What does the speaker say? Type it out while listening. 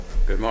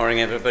Good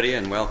morning, everybody,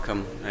 and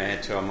welcome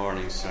to our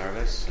morning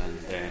service,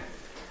 and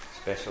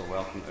special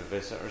welcome to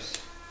visitors.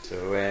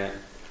 So we're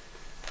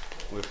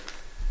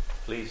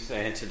pleased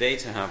today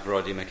to have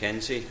Roddy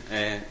Mackenzie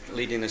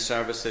leading the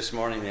service this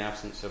morning in the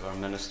absence of our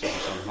minister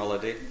who's on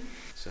holiday.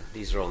 So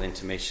these are all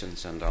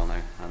intimations, and I'll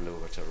now hand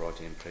over to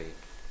Roddy and pray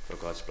for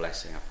God's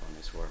blessing upon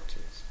his word to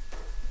us.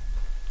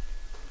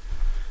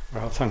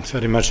 Well, thanks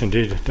very much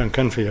indeed,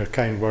 Duncan, for your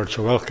kind words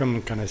of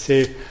welcome. Can I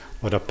say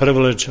what a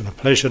privilege and a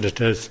pleasure it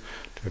is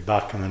to be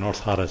back in the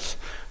North Harris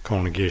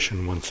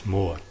congregation once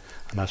more.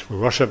 And as we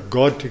worship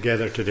God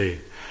together today,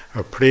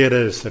 our prayer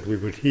is that we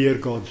would hear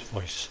God's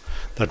voice,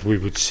 that we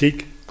would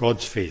seek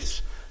God's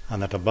face,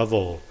 and that above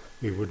all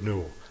we would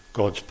know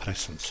God's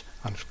presence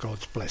and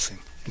God's blessing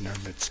in our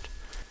midst.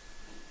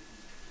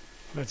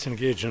 Let's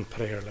engage in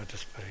prayer. Let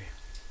us pray.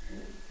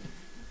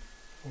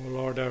 O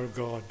Lord our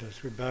God,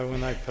 as we bow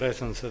in thy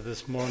presence at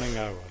this morning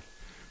hour,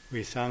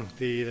 we thank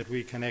thee that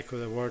we can echo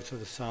the words of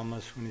the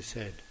psalmist when he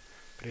said,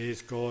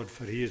 "Praise God,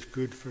 for he is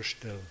good, for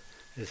still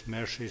his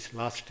mercies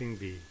lasting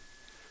be."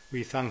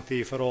 We thank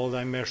thee for all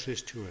thy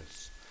mercies to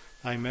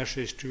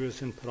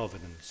us in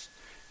providence,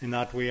 in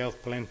that we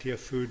have plenty of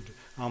food,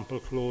 ample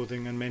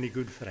clothing, and many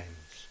good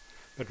friends.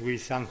 But we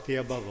thank thee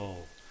above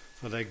all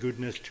for thy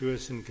goodness to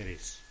us in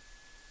grace,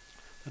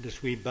 that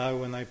as we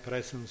bow in thy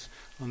presence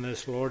on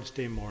this Lord's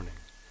Day morning,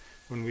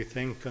 when we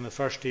think on the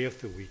first day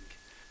of the week,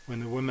 when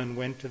the women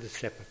went to the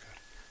sepulchre,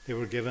 they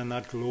were given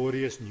that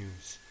glorious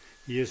news,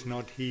 he is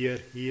not here,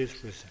 he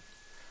is risen.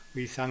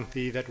 We thank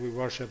thee that we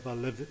worship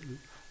a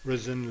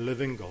risen,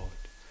 living God,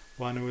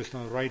 one who is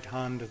on the right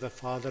hand of the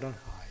Father on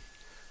high,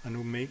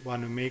 and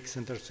one who makes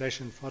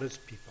intercession for his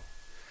people.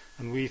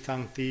 And we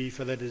thank thee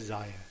for the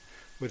desire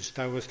which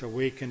thou hast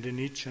awakened in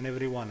each and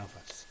every one of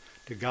us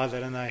to gather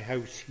in thy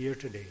house here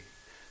today.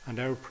 And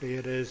our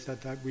prayer is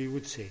that we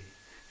would say,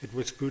 it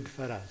was good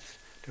for us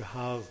to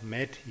have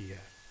met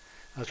here,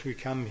 as we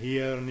come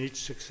here on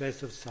each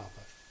successive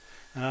Sabbath,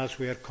 and as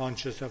we are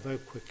conscious of how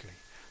quickly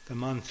the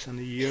months and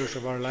the years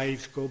of our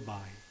lives go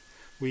by.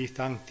 We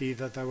thank thee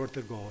that thou art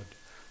the God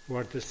who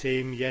art the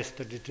same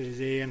yesterday,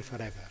 today, and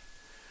forever.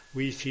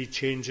 We see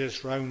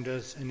changes round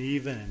us and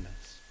even in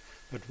us,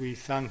 but we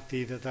thank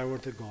thee that thou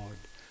art the God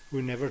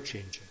who never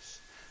changes.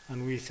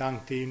 And we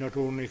thank thee not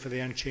only for the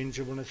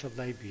unchangeableness of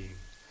thy being,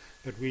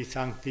 but we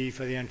thank thee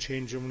for the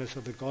unchangeableness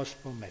of the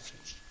gospel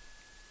message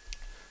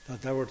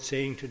that thou art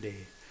saying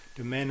today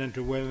to men and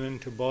to women,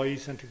 to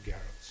boys and to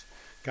girls,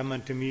 "Come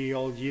unto me,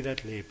 all ye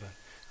that labour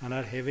and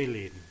are heavy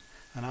laden,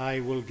 and I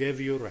will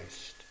give you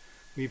rest."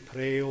 We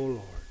pray, O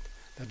Lord,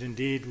 that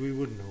indeed we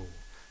would know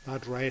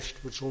that rest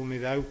which only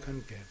thou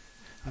can give,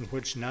 and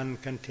which none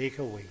can take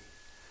away.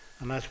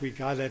 And as we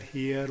gather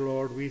here,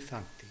 Lord, we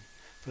thank thee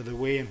for the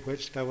way in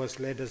which thou hast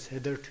led us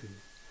hitherto.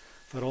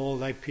 For all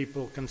thy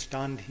people can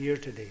stand here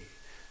today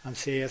and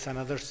say, as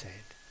another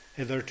said,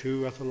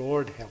 "Hitherto hath the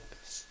Lord helped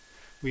us."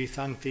 We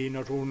thank thee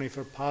not only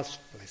for past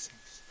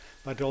blessings,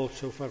 but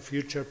also for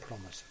future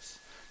promises,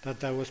 that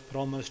thou hast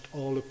promised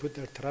all who put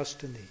their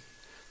trust in thee,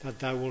 that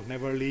thou wilt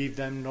never leave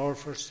them nor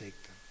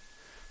forsake them.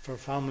 For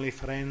family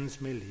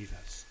friends may leave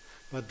us,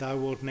 but thou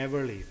wilt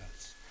never leave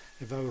us.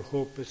 If our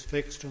hope is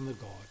fixed on the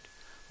God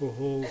who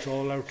holds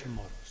all our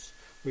tomorrows,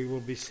 we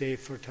will be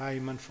safe for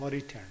time and for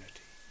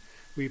eternity.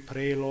 We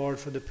pray, Lord,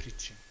 for the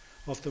preaching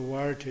of the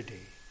word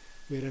today.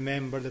 We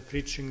remember the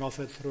preaching of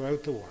it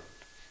throughout the world.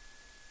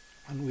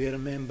 And we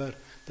remember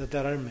that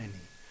there are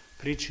many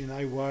preaching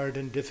thy word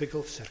in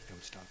difficult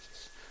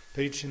circumstances,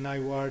 preaching thy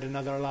word in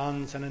other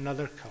lands and in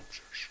other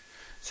cultures,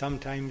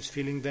 sometimes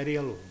feeling very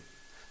alone.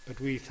 But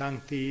we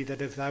thank thee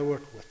that if thou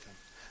art with them,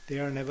 they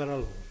are never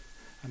alone.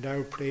 And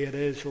our prayer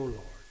is, O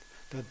Lord,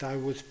 that thou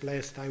wouldst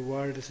bless thy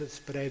word as it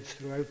spreads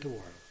throughout the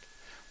world.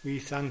 We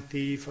thank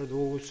thee for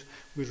those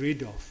we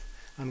read of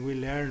and we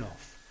learn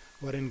of,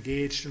 who are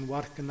engaged in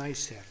work in thy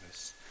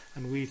service.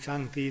 And we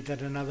thank thee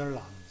that in other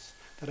lands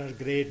there are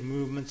great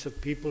movements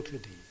of people to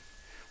thee.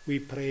 We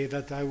pray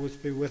that thou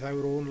wouldst be with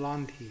our own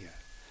land here.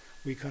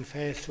 We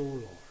confess, O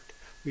Lord,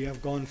 we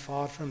have gone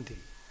far from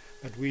thee,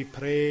 but we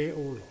pray, O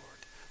Lord,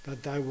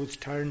 that thou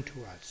wouldst turn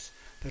to us,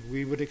 that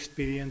we would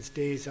experience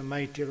days of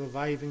mighty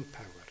reviving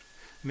power,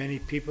 many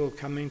people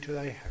coming to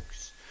thy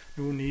house.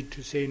 No need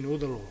to say, "Know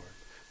the Lord,"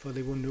 for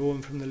they will know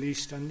him from the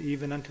least and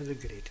even unto the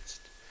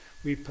greatest.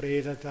 We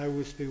pray that thou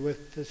wouldst be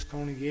with this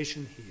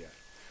congregation here.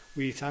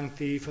 We thank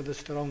thee for the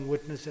strong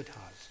witness it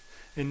has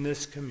in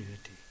this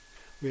community.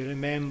 We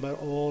remember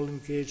all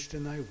engaged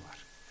in thy work.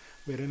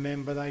 We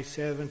remember thy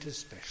servant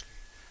especially,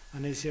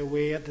 and is he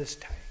away at this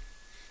time,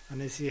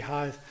 and as he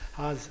has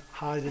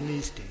in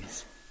these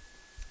days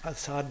a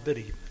sad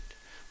bereavement.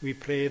 We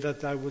pray that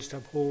thou wouldst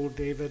uphold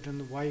David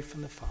and the wife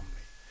and the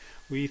family.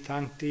 We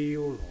thank thee,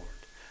 O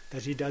Lord,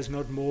 that he does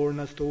not mourn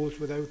as those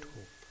without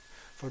hope,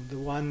 for the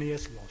one he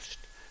has lost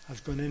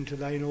has gone into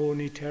thine own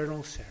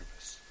eternal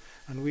service.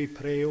 And we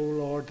pray, O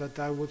Lord, that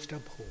thou wouldst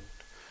uphold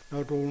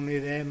not only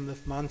them, the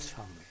man's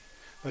family,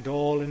 but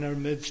all in our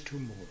midst who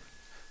mourn.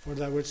 For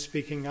thou art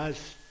speaking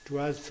to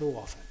us so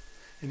often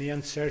in the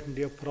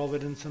uncertainty of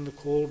providence and the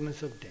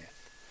coldness of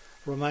death.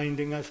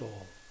 reminding us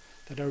all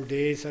that our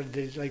days are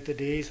like the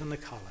days on the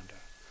calendar,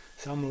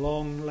 some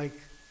long like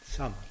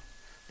summer,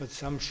 but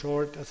some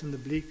short as in the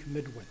bleak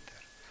midwinter.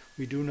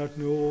 We do not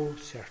know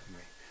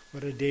certainly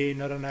what a day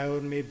nor an hour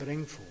may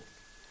bring forth.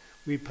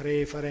 We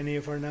pray for any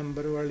of our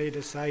number who are laid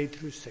aside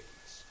through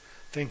sickness,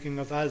 thinking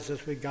of us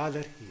as we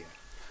gather here.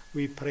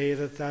 We pray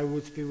that thou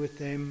wouldst be with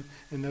them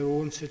in their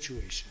own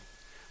situation.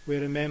 We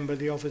remember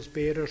the office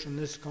bearers in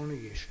this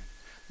congregation,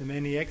 the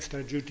many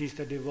extra duties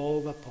that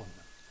devolve upon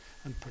them,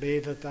 and pray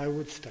that thou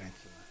wouldst strengthen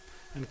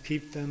them, and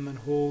keep them and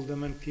hold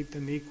them and keep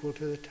them equal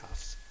to the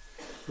task.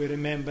 We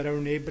remember our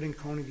neighbouring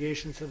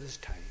congregations of this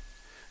time,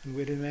 and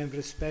we remember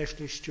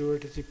especially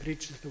Stuart as he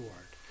preaches the word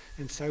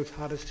in South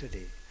Harris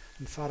today,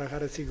 and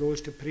Farragher as he goes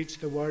to preach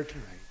the word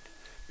tonight.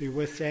 Be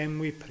with them,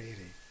 we pray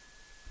thee,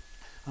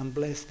 and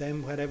bless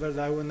them wherever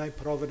thou in thy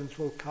providence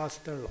will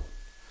cast their lot.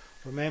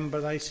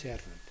 Remember thy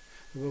servant,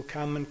 who will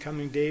come in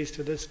coming days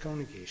to this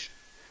congregation.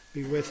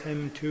 Be with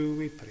him too,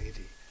 we pray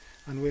thee.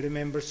 And we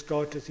remember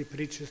Scott as he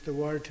preaches the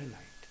word tonight,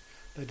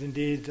 that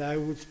indeed thou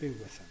wouldst be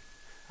with him,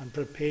 and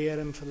prepare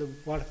him for the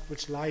work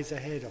which lies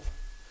ahead of him,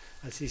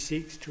 as he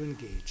seeks to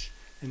engage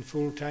in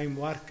full-time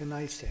work in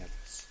thy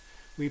service.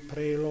 We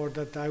pray, Lord,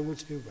 that thou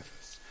wouldst be with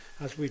us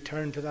as we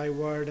turn to thy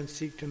word and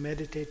seek to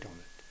meditate on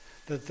it,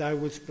 that thou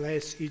wouldst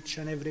bless each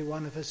and every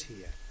one of us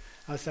here,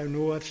 as thou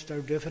knowest our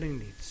differing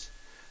needs.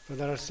 For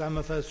there are some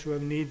of us who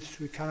have needs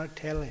we cannot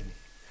tell any,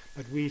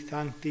 but we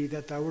thank thee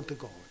that thou art the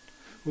God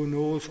who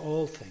knows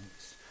all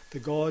things, the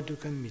God who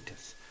can meet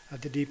us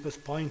at the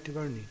deepest point of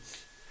our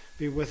needs.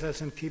 Be with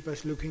us and keep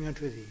us looking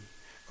unto thee.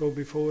 Go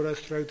before us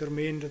throughout the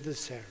remainder of the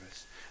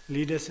service.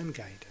 Lead us and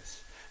guide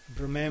us. And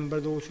remember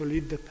those who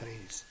lead the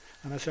praise,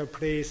 and as our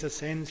praise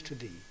ascends to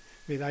thee,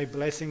 may thy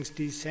blessings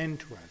descend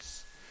to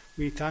us.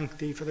 We thank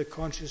thee for the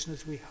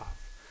consciousness we have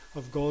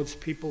of God's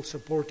people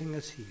supporting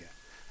us here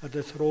at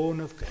the throne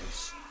of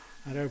grace.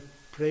 And our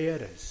prayer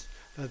is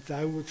that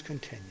thou wouldst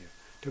continue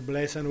to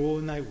bless and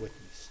own thy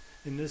witness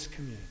in this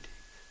community.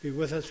 Be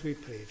with us, we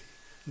pray thee,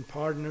 and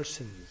pardon our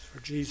sins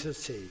for Jesus'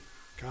 sake.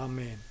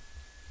 Amen.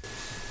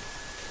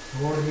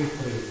 Lord, we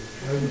pray,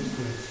 thou wouldst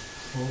bless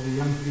all the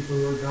young people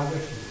who are gathered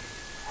here,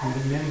 and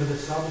remember the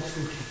Sabbath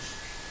school teachers.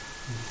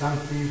 And thank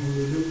thee when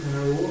we look in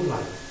our own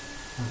lives,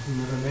 and when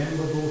we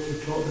remember those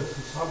who taught us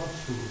the Sabbath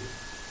school,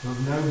 who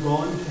have now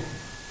gone to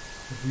heaven,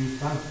 that we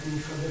thank thee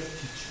for their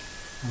teaching,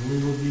 and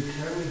we will be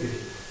eternally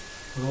grateful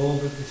for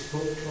all that they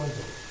spoke to us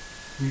of.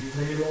 We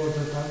pray, Lord,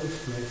 that thou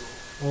wouldst bless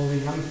all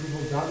the young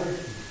people gathered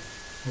here,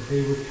 that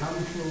they would come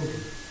to know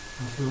thee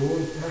as their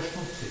own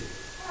personal Saviour,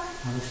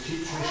 and as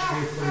teachers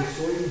faithfully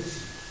sowing the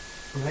seed,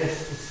 bless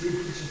the seed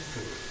which is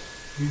sown.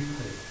 We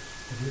pray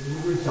that it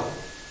will result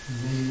in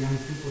many young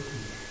people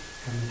here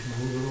coming to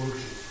know the Lord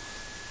Jesus.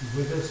 Be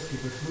with us,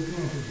 keep us looking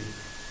unto thee,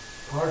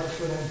 pardon us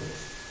with our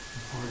grace,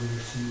 and pardon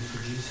our sins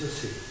for Jesus'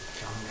 sake.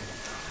 Amen.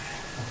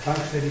 And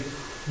thanks very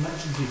much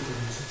indeed for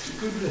being such a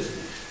good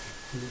listener.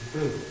 It was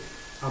brilliant,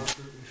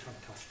 absolutely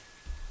fantastic.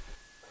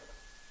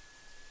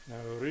 Now,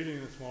 our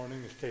reading this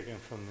morning is taken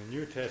from the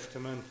New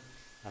Testament,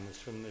 and it's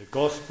from the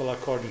Gospel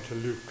according to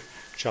Luke,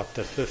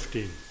 chapter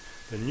 15.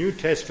 The New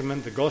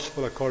Testament, the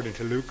Gospel according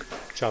to Luke,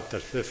 chapter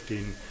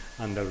 15,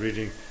 and the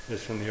reading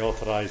is from the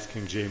Authorized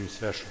King James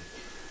Version.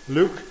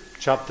 Luke,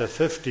 chapter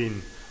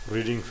 15,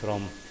 reading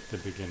from the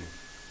beginning.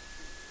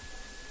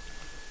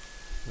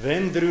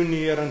 Then drew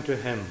near unto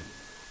him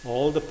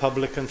all the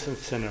publicans and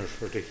sinners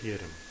for to hear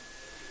him.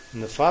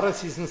 And the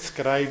Pharisees and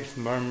scribes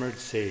murmured,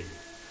 saying,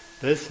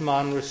 This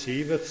man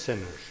receiveth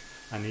sinners,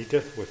 and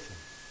eateth with them.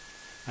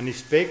 And he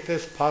spake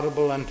this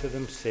parable unto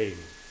them, saying,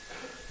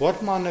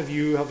 What man of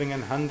you, having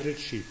 100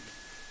 sheep,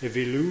 if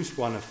he lose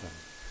one of them,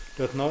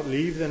 doth not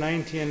leave the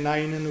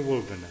 99 in the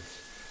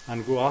wilderness,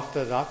 and go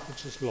after that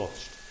which is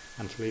lost,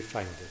 until he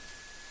find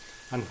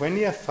it? And when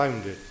he hath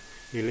found it,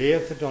 he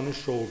layeth it on his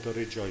shoulder,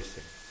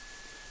 rejoicing.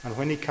 And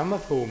when he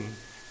cometh home,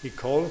 he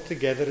calleth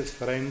together his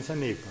friends and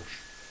neighbours,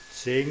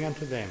 saying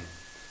unto them,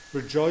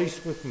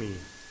 Rejoice with me,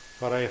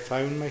 for I have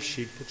found my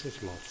sheep which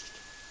was lost.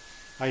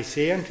 I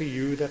say unto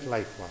you that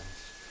likewise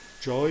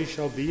joy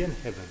shall be in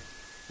heaven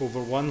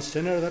over one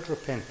sinner that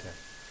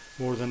repenteth,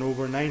 more than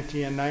over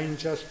 99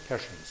 just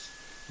persons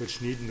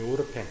which need no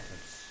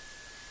repentance.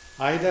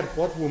 Either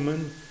what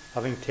woman,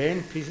 having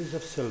 10 pieces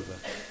of silver,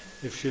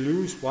 if she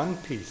lose one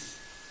piece,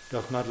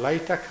 doth not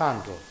light a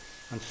candle,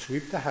 and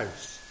sweep the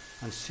house,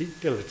 and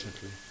seek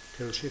diligently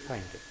till she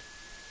find it?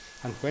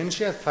 And when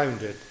she hath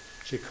found it,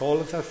 she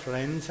calleth her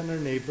friends and her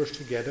neighbours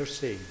together,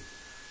 saying,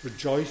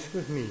 Rejoice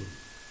with me,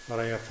 for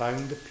I have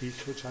found the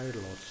piece which I had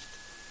lost.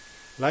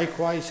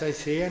 Likewise I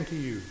say unto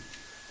you,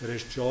 there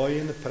is joy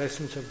in the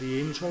presence of the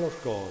angel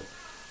of God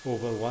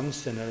over one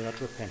sinner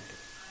that repenteth.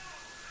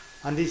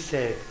 And he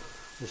said,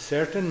 A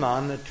certain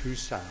man had 2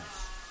 sons.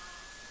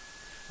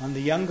 And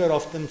the younger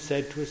of them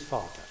said to his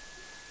father,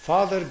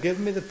 Father, give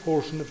me the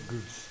portion of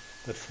goods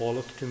that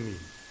falleth to me.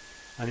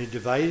 And he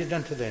divided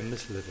unto them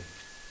his living.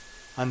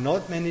 And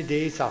not many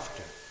days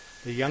after,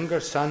 the younger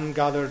son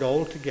gathered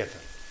all together,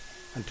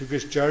 and took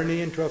his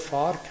journey into a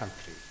far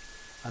country,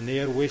 and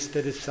there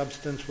wasted his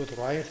substance with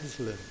riotous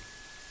living.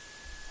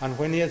 And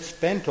when he had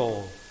spent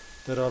all,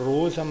 there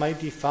arose a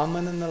mighty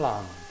famine in the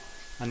land,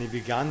 and he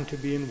began to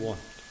be in want.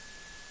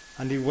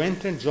 And he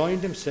went and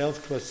joined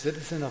himself to a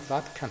citizen of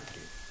that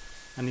country,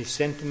 and he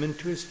sent him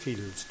into his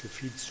fields to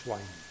feed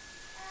swine.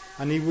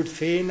 And he would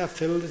fain have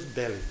filled his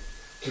belly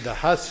with the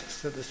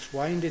husks that the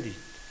swine did eat,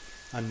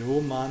 and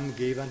no man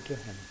gave unto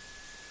him.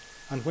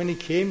 And when he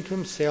came to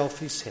himself,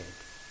 he said,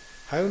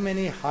 How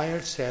many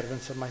hired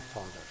servants of my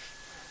father's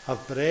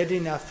have bread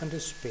enough and to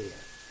spare,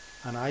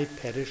 and I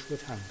perish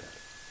with hunger?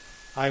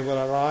 I will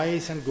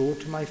arise and go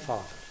to my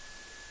father,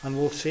 and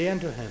will say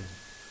unto him,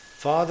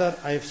 Father,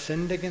 I have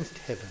sinned against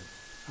heaven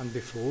and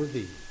before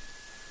thee,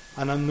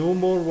 and am no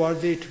more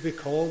worthy to be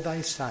called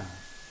thy son.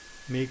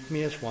 Make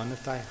me as one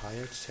of thy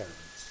hired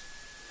servants.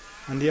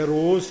 And he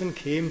arose and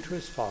came to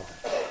his father.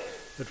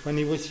 But when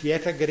he was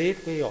yet a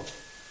great way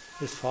off,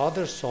 his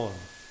father saw him,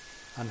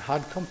 and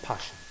had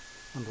compassion,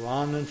 and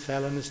ran and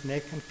fell on his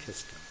neck and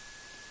kissed him.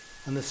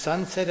 And the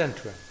son said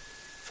unto him,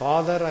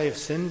 Father, I have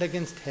sinned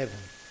against heaven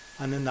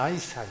and in thy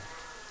sight,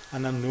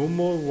 and am no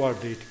more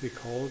worthy to be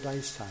called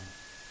thy son.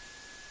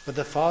 But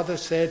the father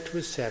said to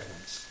his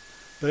servants,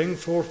 Bring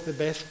forth the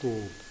best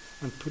robe,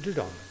 and put it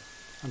on him,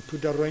 and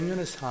put a ring on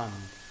his hand,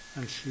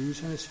 and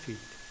shoes on his feet.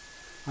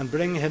 And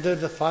bring hither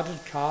the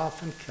fatted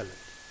calf, and kill it,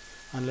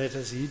 and let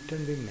us eat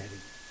and be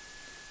merry.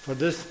 For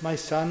this my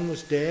son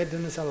was dead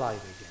and is alive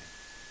again.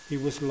 He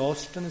was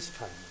lost and is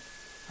found.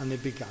 And they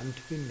began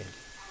to be merry.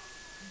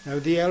 Now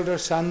the elder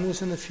son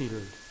was in the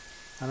field,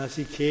 and as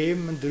he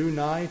came and drew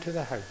nigh to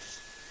the house,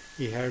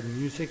 he heard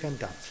music and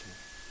dancing.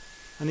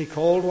 And he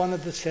called one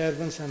of the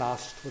servants and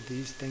asked what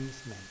these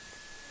things meant.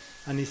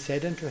 And he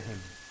said unto him,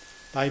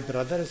 Thy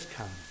brother is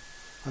come,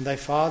 and thy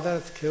father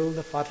hath killed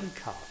the fatted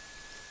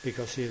calf,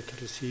 because he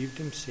hath received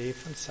him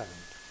safe and sound.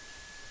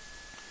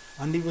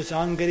 And he was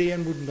angry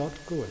and would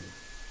not go in.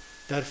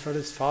 Therefore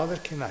his father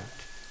came out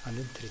and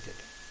entreated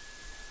him.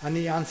 And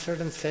he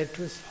answered and said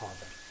to his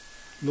father,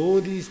 Lo,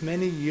 these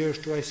many years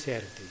do I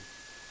serve thee,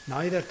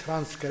 neither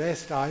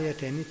transgressed I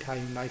at any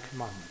time thy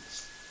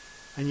commandments.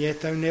 And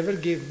yet thou never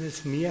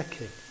gavest me a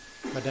kid,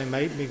 that I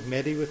might make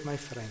merry with my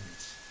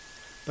friends.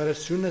 But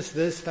as soon as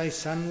this thy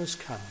son was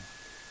come,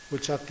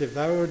 which hath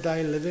devoured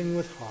thy living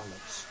with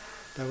harlots,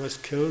 thou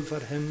hast killed for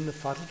him the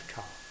fatted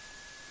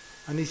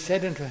calf. And he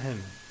said unto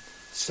him,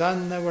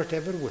 Son, thou art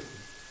ever with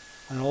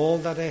me, and all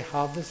that I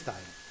have is thine.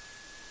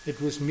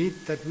 It was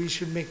meet that we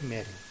should make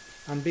merry,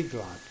 and be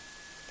glad.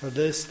 For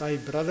this thy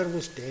brother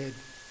was dead,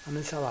 and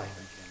is alive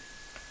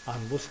again,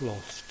 and was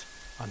lost,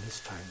 and is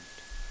found.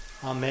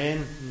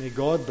 Amen. May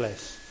God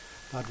bless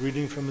that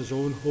reading from his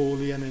own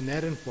holy and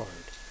inerrant word,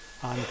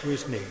 and to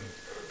his name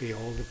be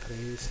all the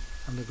praise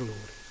and the glory.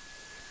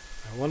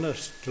 I want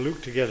us to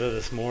look together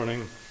this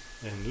morning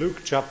in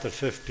Luke chapter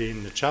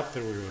 15, the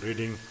chapter we were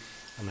reading,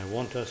 and I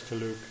want us to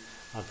look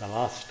at the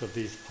last of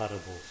these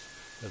parables,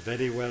 the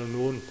very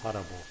well-known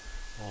parable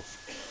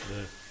of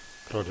the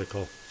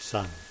prodigal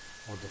son,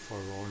 or the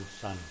forlorn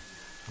son.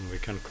 And we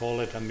can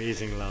call it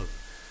amazing love.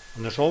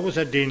 And there's always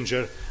a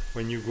danger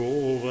when you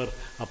go over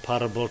a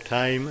parable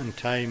time and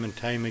time and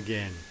time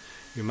again.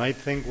 You might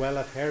think, well,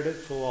 I've heard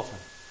it so often,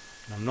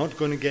 and I'm not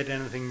going to get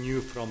anything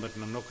new from it,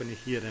 and I'm not going to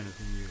hear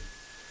anything new.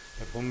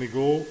 But when we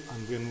go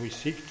and when we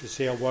seek to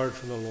say a word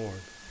for the Lord,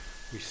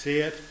 we say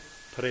it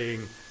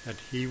praying that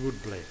he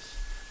would bless.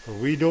 For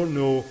we don't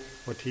know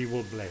what he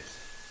will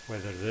bless,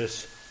 whether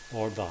this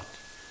or that.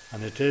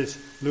 And it is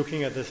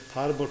looking at this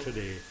parable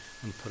today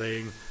and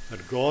praying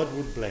that God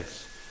would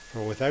bless.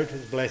 For without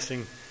his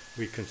blessing,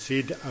 we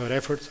concede our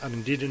efforts are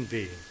indeed in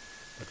vain.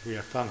 But we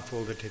are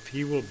thankful that if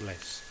he will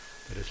bless,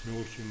 there is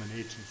no human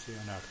agency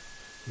on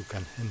earth who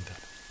can hinder.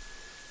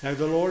 Now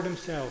the Lord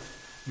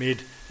himself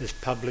made his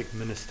public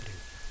ministry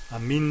a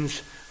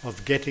means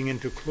of getting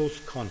into close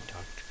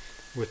contact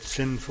with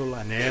sinful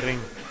and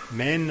erring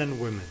men and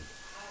women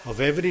of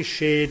every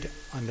shade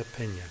and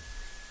opinion,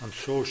 and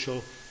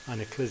social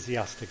and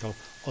ecclesiastical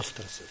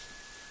ostracism.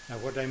 Now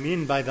what I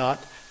mean by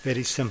that,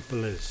 very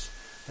simple, is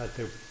that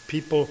the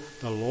people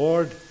the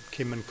Lord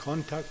came in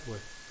contact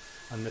with,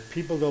 and the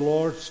people the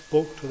Lord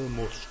spoke to the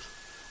most,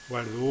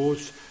 were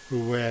those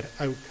who were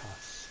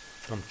outcasts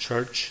from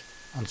church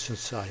and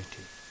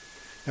society.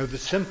 Now the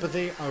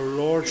sympathy our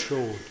Lord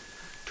showed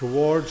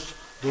towards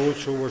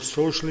those who were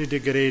socially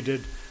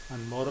degraded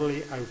and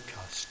morally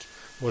outcast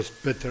was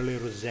bitterly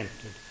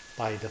resented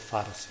by the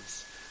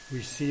Pharisees.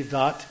 We see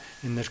that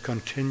in their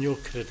continual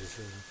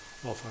criticism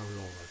of our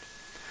Lord.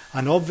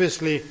 And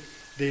obviously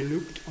they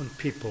looked on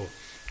people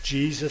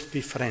Jesus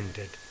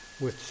befriended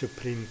with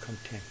supreme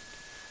contempt.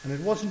 And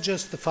it wasn't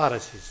just the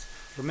Pharisees.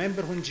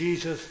 Remember when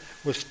Jesus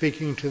was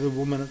speaking to the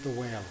woman at the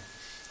well,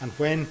 and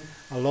when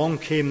along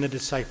came the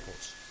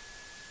disciples,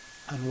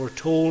 and were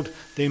told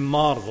they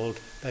marveled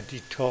that he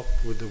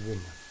talked with the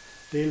woman.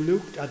 They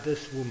looked at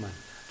this woman.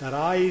 Their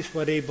eyes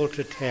were able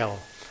to tell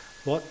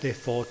what they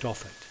thought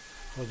of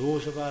it. For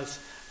those of us,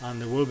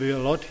 and there will be a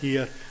lot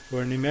here, who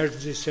are in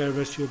emergency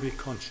service, you'll be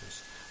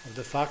conscious of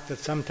the fact that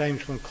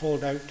sometimes when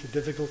called out to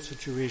difficult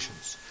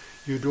situations,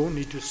 You don't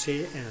need to say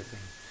anything.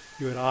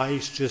 Your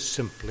eyes just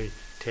simply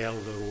tell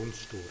their own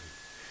story.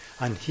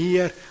 And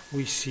here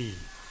we see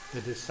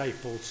the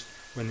disciples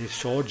when they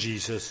saw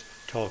Jesus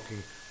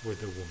talking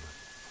with the woman.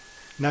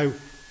 Now,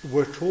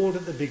 we're told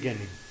at the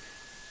beginning,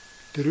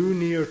 drew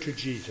near to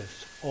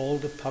Jesus all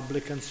the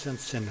publicans and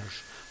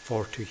sinners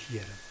for to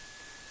hear him.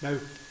 Now,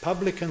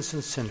 publicans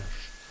and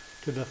sinners,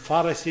 to the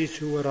Pharisees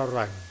who were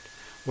around,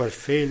 were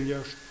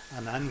failures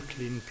and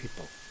unclean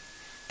people.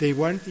 They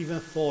weren't even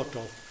thought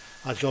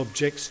of as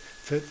objects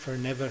fit for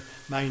never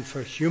mind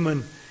for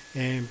human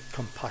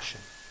compassion,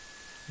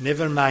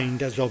 never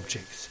mind as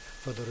objects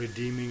for the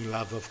redeeming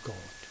love of God.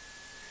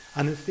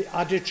 And it's the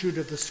attitude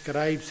of the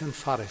scribes and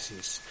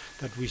Pharisees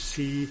that we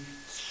see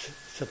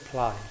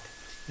supplied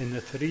in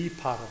the three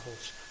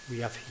parables we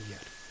have here.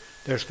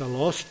 There's the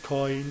lost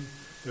coin,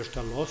 there's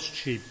the lost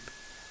sheep,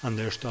 and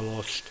there's the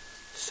lost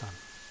son.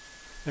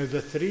 Now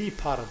the three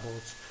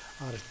parables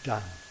are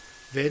done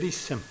very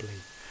simply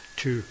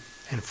to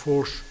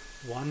enforce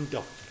one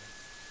doctrine,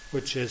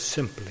 which is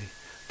simply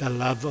the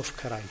love of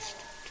Christ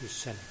to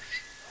sinners,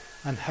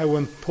 and how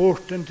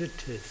important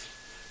it is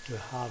to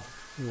have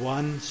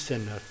one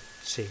sinner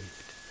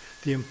saved.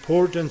 The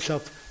importance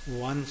of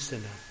one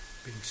sinner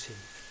being saved.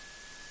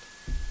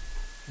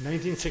 In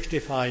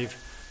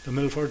 1965, the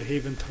Milford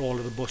Haven trawl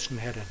of the Boston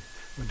Heron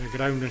went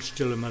aground in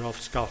Stillimar off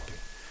Scotland,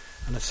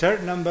 and a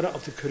certain number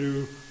of the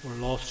crew were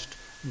lost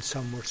and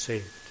some were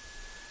saved.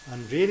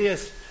 And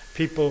various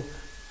people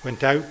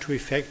went out to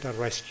effect a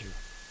rescue.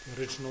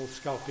 The original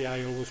Scalpy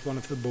Isle was one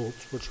of the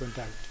boats which went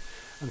out,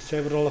 and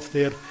several of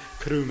their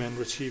crewmen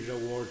received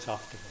awards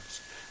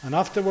afterwards. And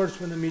afterwards,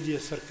 when the media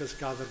circus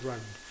gathered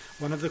round,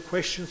 one of the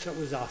questions that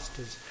was asked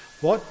is,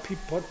 what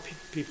people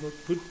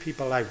put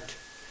people out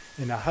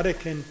in a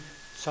hurricane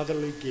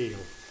southerly gale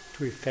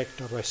to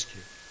effect a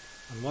rescue?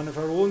 And one of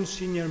our own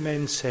senior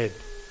men said,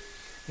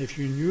 if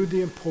you knew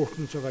the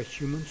importance of a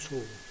human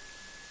soul,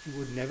 you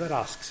would never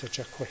ask such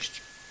a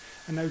question.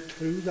 And how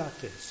true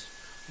that is.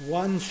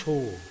 One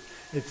soul.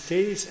 It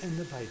says in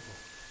the Bible,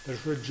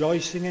 there's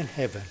rejoicing in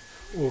heaven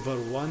over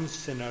one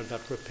sinner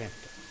that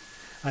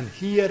repenteth. And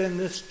here in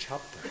this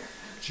chapter,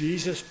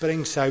 Jesus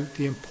brings out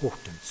the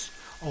importance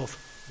of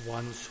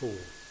one soul.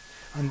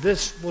 And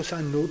this was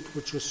a note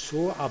which was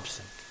so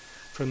absent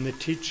from the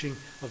teaching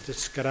of the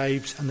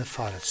scribes and the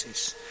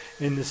Pharisees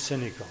in the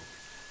synagogue.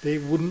 They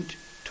wouldn't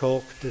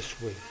talk this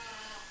way.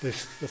 The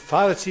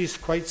Pharisees,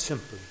 quite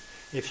simply,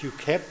 if you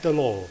kept the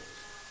law,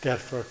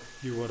 therefore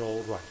you were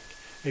all right.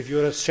 If you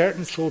were a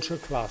certain social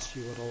class,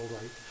 you were all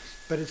right.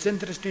 But it's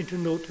interesting to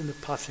note in the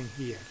passing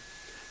here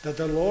that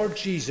the Lord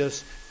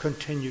Jesus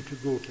continued to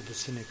go to the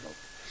synagogue.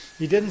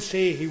 He didn't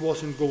say he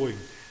wasn't going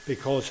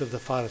because of the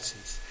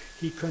Pharisees.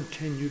 He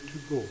continued to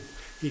go.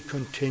 He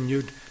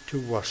continued to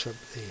worship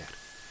there.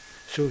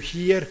 So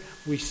here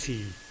we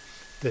see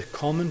the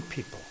common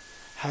people,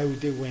 how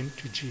they went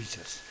to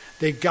Jesus.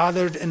 They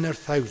gathered in their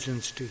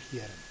thousands to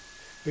hear him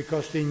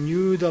because they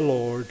knew the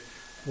Lord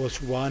was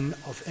one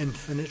of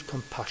infinite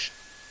compassion.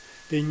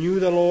 They knew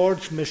the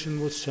Lord's mission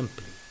was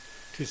simply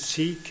to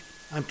seek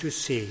and to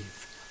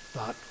save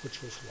that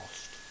which was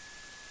lost.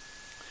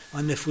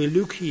 And if we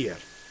look here,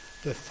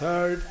 the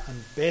third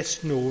and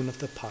best known of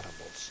the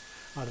parables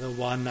are the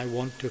one I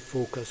want to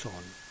focus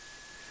on.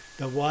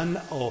 The one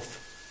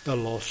of the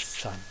lost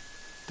son.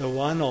 The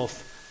one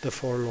of the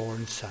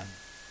forlorn son.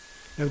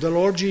 Now the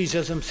Lord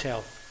Jesus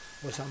himself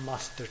was a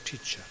master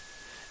teacher,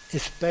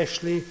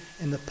 especially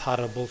in the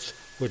parables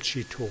which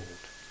he told.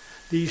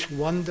 These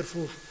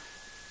wonderful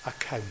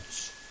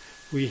accounts,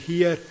 we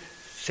hear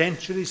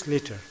centuries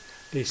later,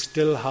 they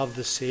still have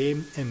the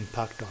same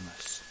impact on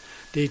us.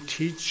 They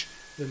teach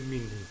the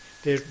meaning.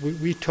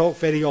 We talk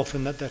very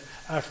often that they're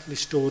earthly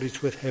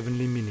stories with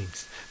heavenly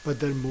meanings, but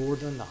they're more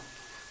than that.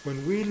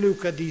 When we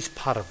look at these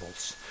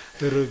parables,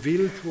 they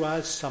reveal to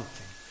us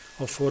something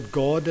of what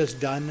God has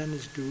done and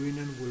is doing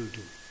and will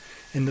do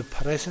in the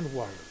present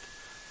world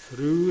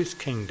through his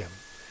kingdom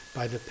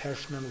by the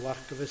person and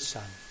work of his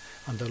Son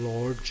and the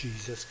Lord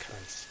Jesus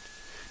Christ.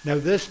 Now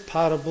this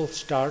parable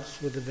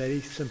starts with the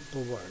very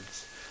simple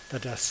words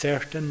that a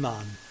certain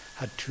man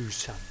had two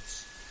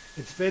sons.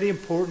 It's very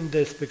important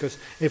this, because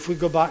if we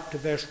go back to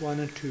verse 1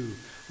 and 2,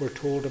 we're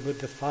told about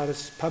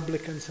the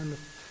publicans and the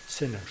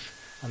sinners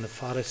and the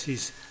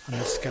Pharisees and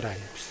the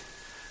scribes.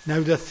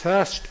 Now the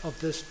thrust of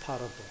this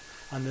parable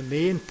and the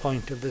main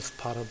point of this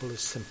parable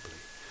is simply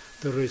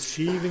the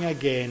receiving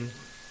again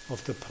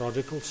of the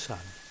prodigal son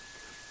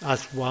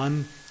as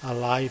one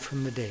alive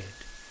from the dead,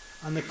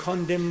 and the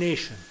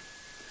condemnation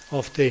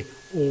of the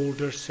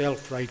older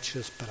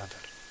self-righteous brother.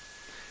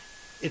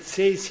 It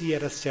says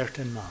here a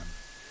certain man,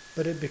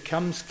 but it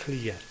becomes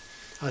clear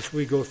as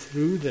we go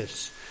through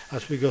this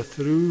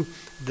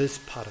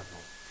parable,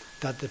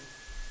 that the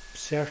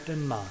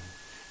certain man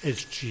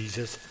is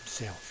Jesus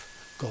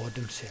himself, God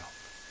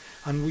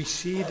himself. And we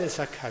see this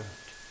account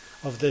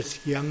of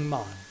this young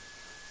man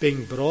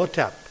being brought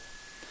up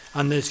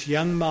and this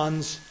young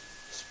man's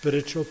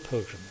spiritual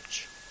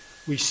pilgrimage.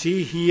 We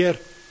see here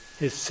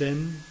his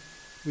sin,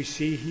 we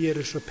see here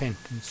his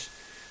repentance,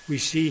 we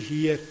see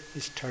here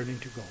is turning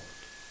to God.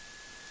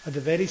 At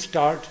the very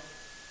start,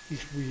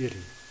 he's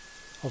weary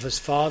of his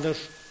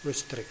father's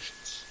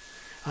restrictions,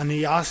 and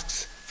he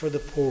asks for the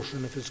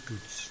portion of his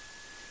goods.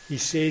 He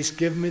says,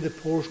 give me the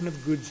portion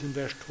of goods in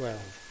verse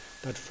 12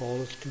 that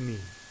falleth to me.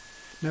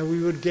 Now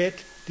we would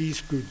get these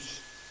goods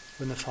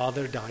when the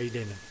father died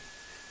in him,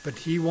 but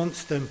he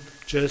wants them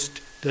just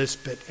this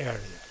bit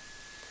earlier.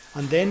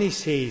 And then he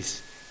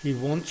says he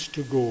wants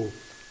to go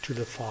to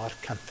the far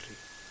country.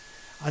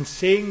 And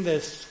saying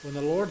this, when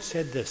the Lord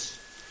said this,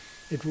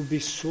 it would be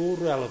so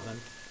relevant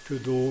to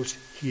those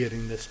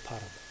hearing this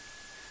parable.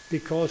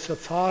 Because the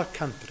far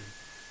country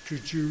to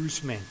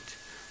Jews meant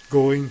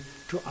going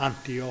to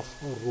Antioch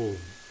or Rome.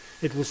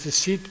 It was the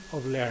seat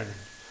of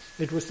learning.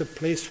 It was the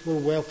place where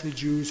wealthy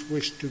Jews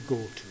wished to go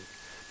to.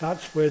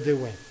 That's where they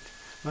went.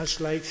 Much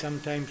like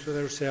sometimes with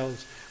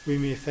ourselves, we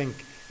may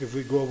think if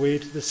we go away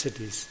to the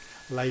cities,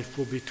 life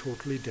will be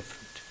totally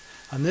different.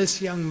 And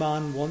this young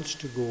man wants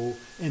to go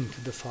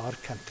into the far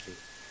country.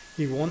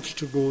 He wants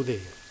to go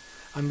there.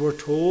 And we're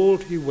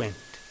told he went.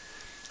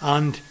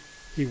 And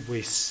he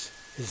wastes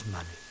his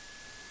money.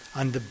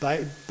 And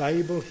the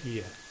Bible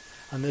here,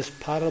 and this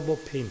parable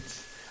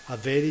paints a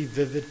very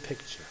vivid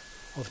picture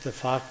of the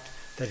fact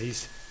that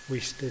he's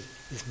wasted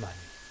his money.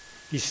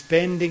 He's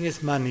spending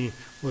his money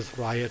with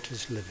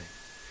riotous living.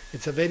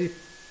 It's a very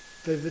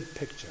vivid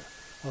picture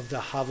of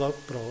the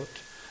havoc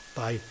brought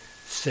by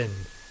sin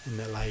in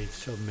the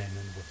lives of men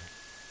and women.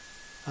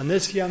 And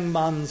this young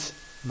man's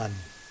money,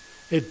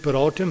 it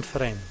brought him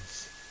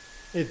friends.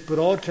 It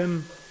brought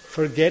him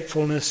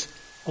forgetfulness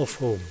of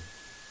home.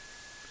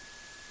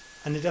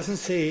 And it doesn't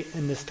say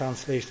in this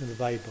translation of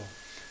the Bible,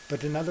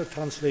 but in other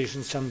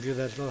translations, some of you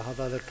that will have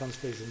other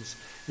translations,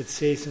 it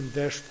says in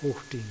verse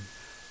 14,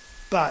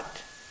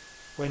 but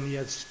when he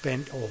had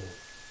spent all.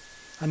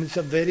 And it's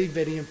a very,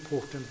 very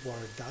important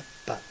word, that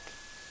but.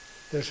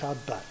 There's a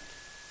but.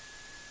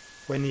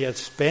 When he had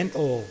spent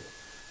all,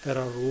 there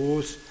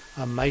arose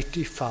a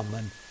mighty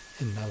famine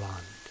in the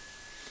land.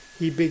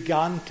 He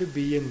began to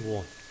be in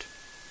want.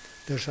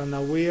 There's an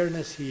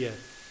awareness here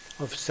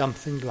of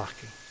something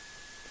lacking.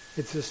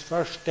 It's his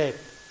first step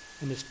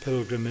in his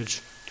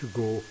pilgrimage to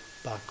go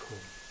back home.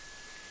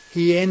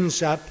 He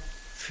ends up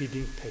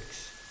feeding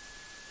pigs.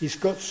 He's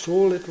got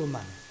so little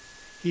money.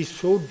 He's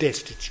so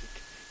destitute.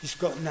 He's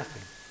got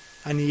nothing.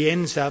 And he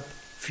ends up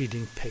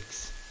feeding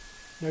pigs.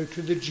 Now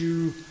to the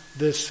Jew,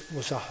 this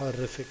was a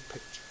horrific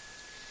picture.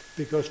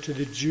 Because to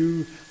the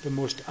Jew, the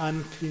most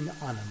unclean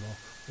animal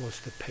was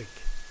the pig.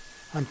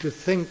 And to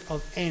think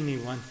of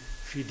anyone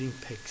feeding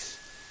pigs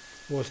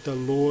was the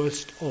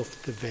lowest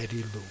of the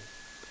very low.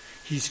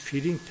 He's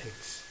feeding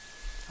pigs.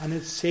 And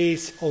it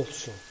says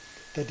also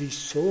that he's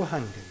so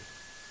hungry.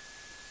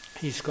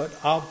 He's got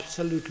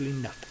absolutely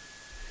nothing.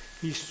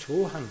 He's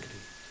so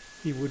hungry,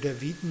 he would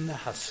have eaten the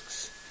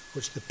husks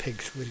which the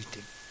pigs were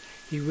eating.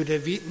 He would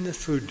have eaten the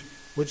food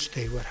which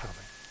they were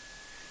having.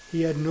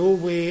 He had no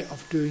way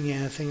of doing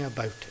anything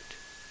about it.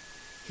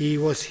 He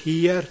was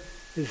here,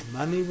 his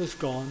money was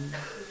gone,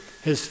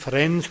 his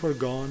friends were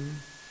gone,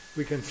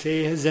 we can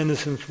say his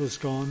innocence was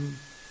gone,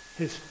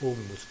 his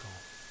home was gone.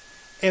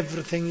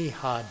 Everything he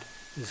had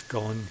is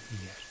gone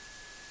here.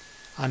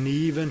 And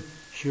even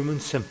human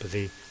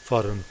sympathy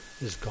for him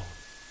is gone.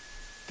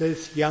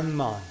 This young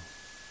man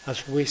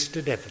has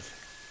wasted everything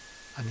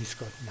and he's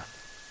got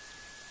nothing.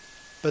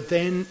 But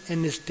then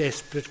in his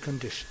desperate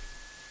condition,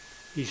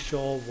 he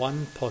saw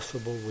one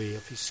possible way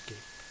of escape.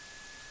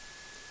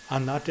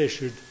 And that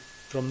issued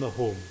from the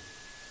home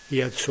he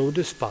had so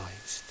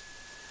despised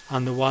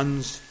and the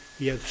ones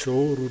he had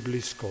so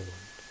rudely scorned.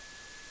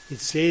 It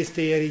says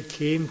there he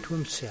came to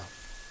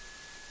himself.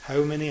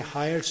 How many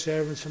hired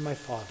servants of my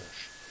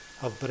father's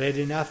have bread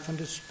enough and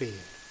to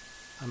spare,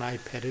 and I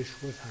perish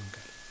with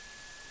hunger.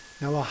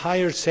 Now a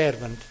hired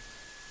servant,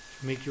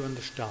 to make you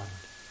understand,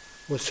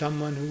 was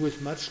someone who was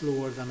much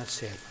lower than a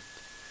servant.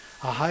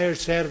 A hired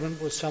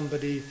servant was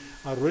somebody,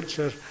 a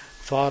richer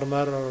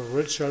farmer or a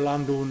richer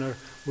landowner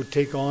would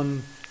take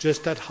on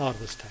just at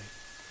harvest time.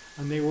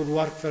 And they would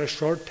work for a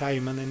short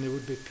time and then they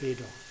would be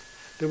paid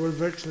off. They were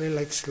virtually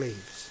like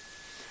slaves.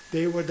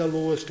 They were the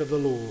lowest of the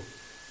low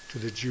to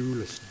the Jew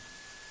listening.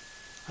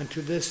 And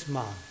to this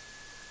man,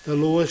 the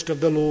lowest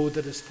of the low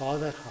that his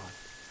father had,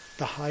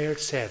 the hired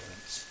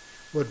servants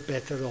were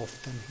better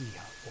off than he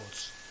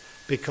was,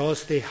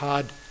 because they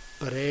had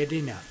bread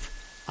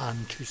enough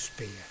and to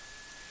spare.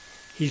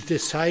 He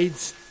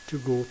decides to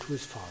go to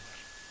his father.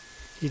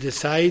 He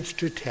decides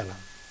to tell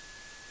him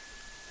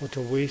what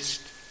a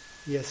waste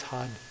he has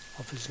had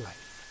of his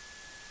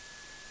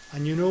life.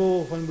 And you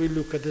know, when we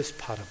look at this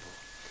parable,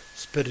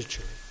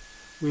 spiritually,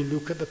 we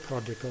look at the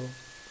prodigal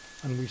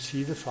and we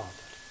see the father.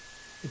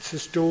 It's the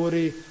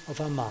story of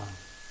a man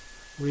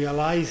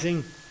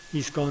realizing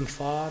he's gone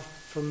far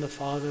from the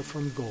Father,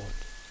 from God,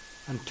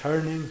 and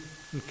turning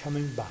and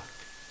coming back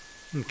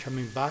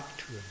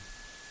to him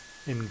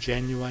in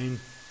genuine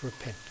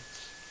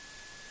repentance.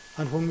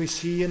 And when we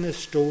see in the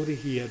story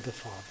here the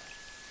father,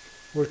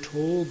 we're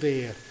told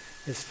there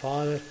his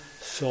father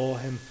saw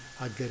him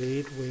a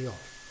great way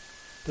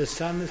off, The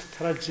son is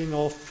trudging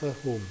off for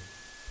home,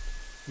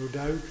 no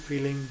doubt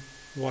feeling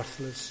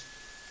worthless,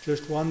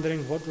 just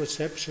wondering what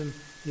reception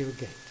he'll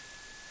get.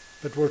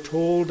 But we're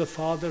told the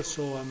father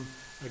saw him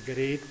a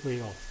great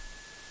way off.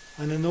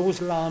 And in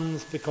those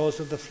lands, because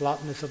of the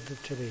flatness of the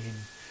terrain,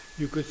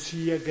 you could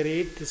see a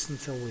great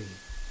distance away.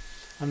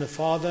 And the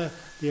father,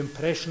 the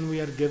impression we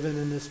are given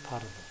in this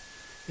parable,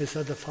 is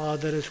that the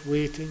father is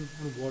waiting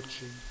and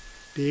watching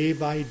day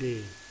by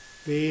day,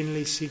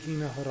 vainly seeking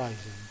the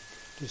horizon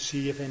to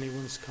see if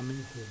anyone's coming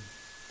home.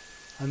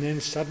 And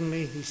then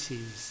suddenly he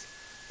sees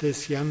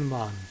this young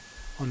man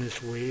on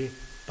his way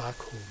back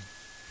home.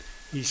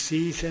 He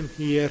sees him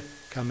here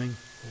coming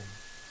home.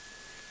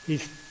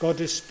 He's got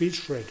his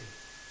speech ready.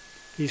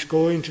 He's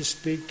going to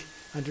speak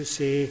and to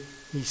say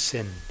he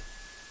sinned.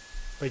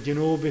 But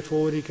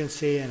before he can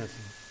say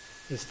anything,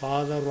 his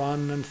father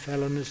ran and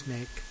fell on his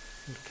neck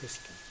and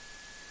kissed him.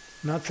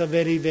 And that's a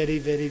very, very,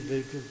 very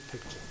vivid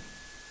picture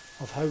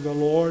of how the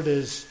Lord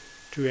is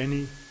to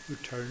any who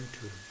turn to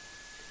him.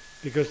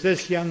 Because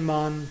this young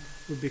man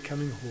will be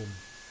coming home.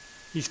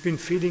 He's been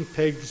feeding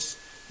pigs.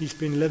 He's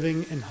been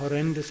living in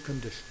horrendous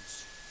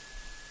conditions.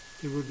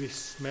 He would be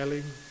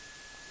smelling.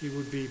 He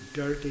would be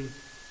dirty.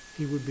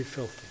 He would be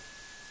filthy.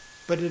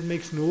 But it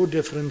makes no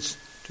difference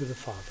to the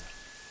father.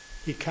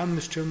 He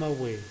comes to him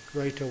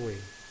right away.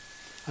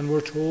 And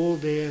we're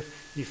told there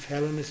he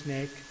fell on his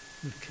neck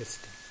and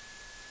kissed him.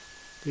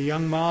 The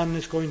young man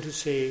is going to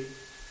say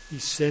he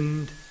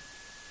sinned,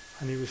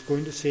 and he was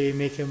going to say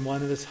make him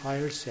one of his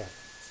higher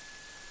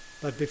servants.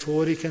 But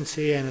before he can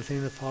say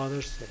anything, the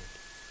father said,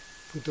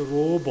 put the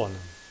robe on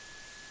him,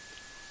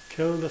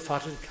 kill the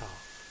fatted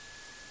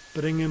calf,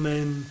 bring him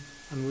in,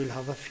 and we'll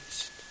have a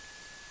feast.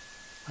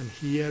 And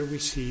here we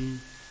see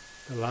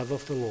the love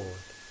of the Lord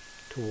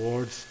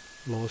towards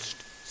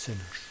lost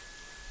sinners.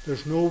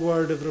 There's no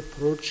word of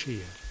reproach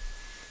here.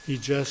 He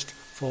just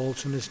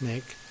falls on his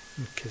neck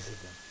and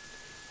kisses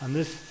him. And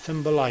this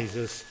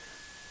symbolizes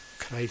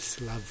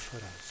Christ's love for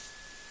us.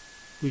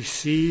 We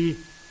see,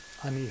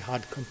 and he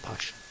had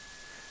compassion.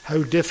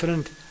 How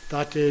different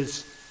that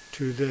is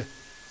to the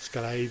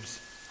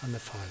scribes and the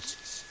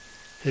Pharisees.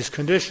 His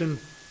condition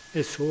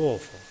is so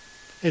awful.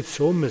 It's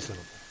so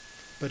miserable.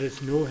 But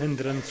it's no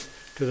hindrance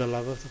to the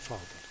love of the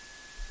Father.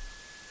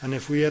 And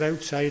if we are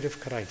outside of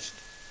Christ,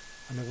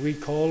 and if we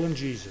call on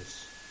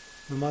Jesus,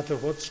 no matter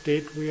what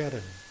state we are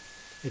in,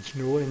 it's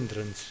no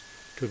hindrance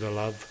to the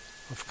love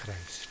of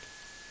Christ.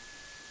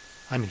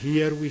 And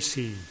here we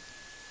see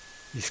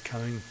he's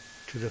coming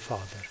to the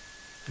Father,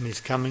 and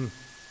he's coming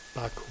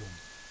back home.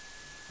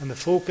 And the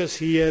focus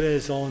here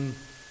is on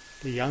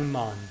the young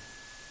man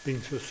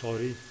being so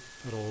sorry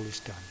for all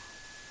he's done.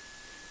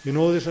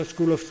 There's a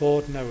school of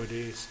thought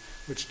nowadays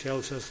which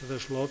tells us that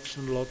there's lots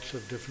and lots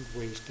of different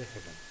ways to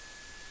heaven.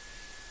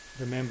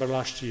 Remember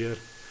last year,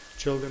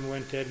 children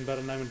went to Edinburgh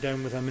and I went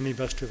down with a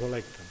minibus to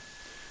collect them.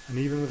 And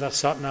even with a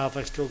sat-nav,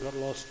 I still got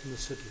lost in the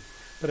city.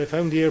 But I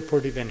found the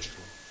airport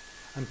eventually.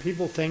 And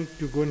people think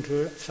you go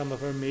into some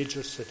of our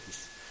major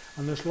cities.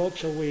 And there's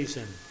lots of ways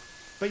in.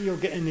 But you'll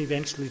get in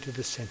eventually to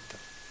the centre.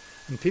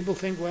 And people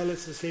think, well,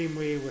 it's the same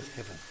way with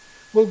heaven.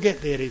 We'll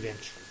get there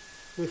eventually,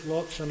 with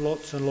lots and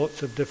lots and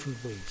lots of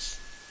different ways.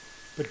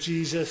 But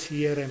Jesus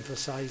here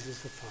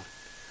emphasizes the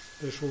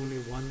fact there's only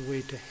one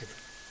way to heaven.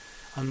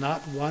 And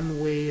that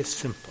one way is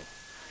simple,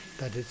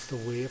 that it's the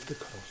way of the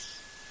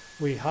cross.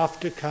 We have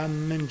to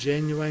come in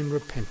genuine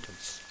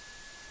repentance.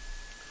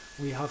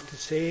 We have to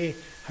say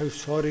how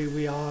sorry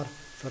we are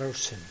for our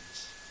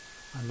sins.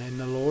 And then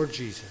the Lord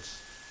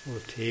Jesus will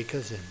take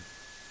us in.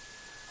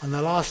 And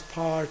the last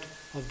part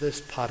of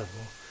this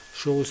parable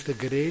shows the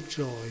great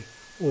joy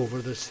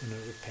over the sinner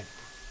repenting.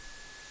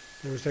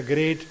 There was a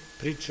great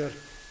preacher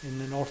in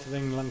the north of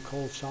England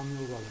called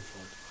Samuel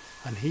Rutherford.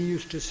 And he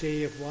used to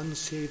say, if one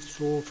saved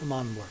soul from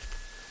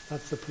Anworth,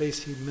 that's the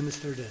place he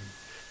ministered in,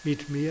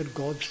 meet me at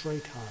God's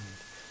right hand,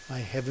 my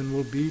heaven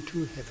will be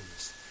two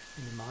heavens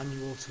in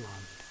Emmanuel's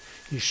land.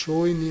 He's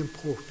showing the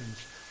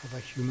importance of a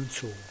human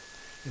soul,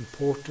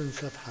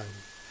 importance of how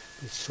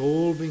the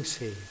soul being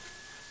saved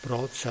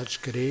brought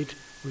such great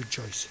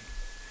rejoicing.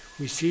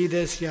 We see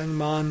this young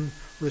man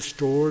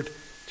restored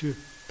to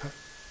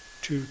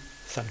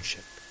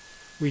sonship.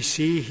 We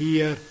see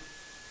here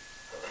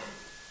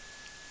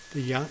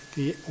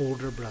the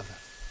older brother.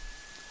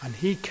 And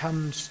he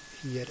comes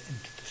here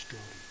into the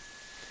story.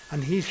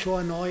 And he's so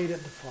annoyed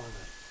at the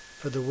father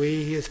for the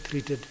way he has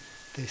treated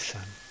the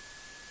son.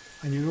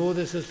 And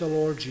this is the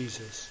Lord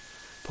Jesus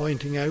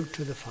pointing out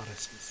to the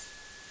Pharisees.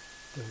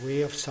 The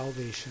way of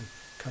salvation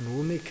can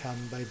only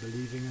come by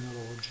believing in the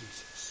Lord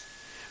Jesus.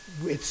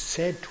 It's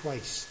said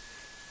twice,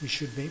 we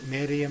should make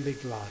merry and be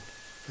glad,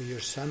 for your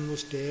son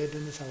was dead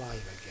and is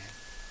alive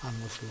again,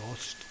 and was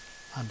lost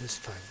and is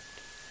found.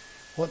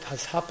 What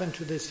has happened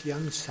to this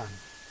young son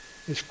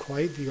is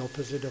quite the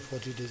opposite of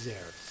what he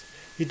deserves.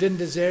 He didn't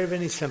deserve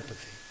any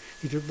sympathy.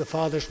 He took the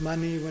father's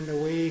money, went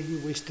away, he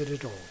wasted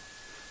it all.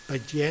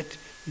 But yet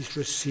he's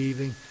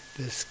receiving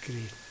this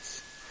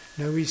greatness.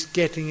 Now he's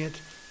getting it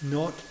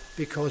not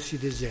because he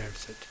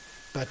deserves it,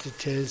 but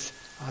it is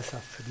as a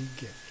free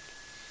gift.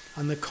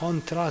 And the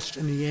contrast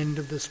in the end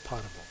of this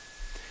parable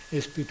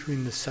is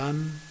between the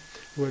son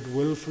who had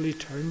willfully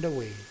turned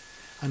away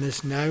and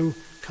has now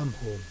come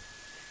home.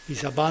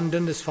 He's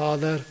abandoned his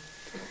father,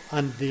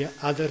 and the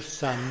other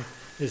son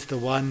is the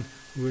one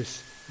who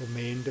has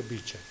remained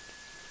obedient.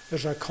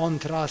 There's a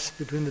contrast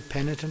between the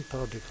penitent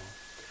prodigal,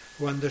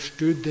 who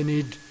understood the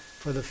need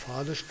for the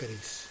father's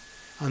grace,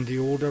 and the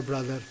older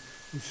brother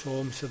who saw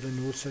himself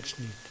in no such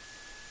need.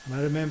 And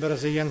I remember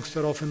as a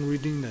youngster often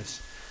reading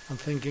this and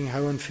thinking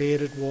how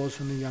unfair it was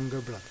on the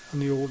younger brother, on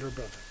the older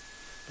brother.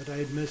 But I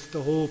had missed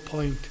the whole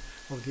point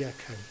of the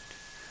account.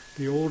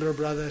 The older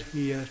brother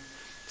here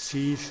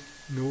sees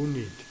no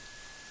need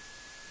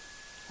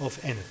of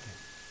anything,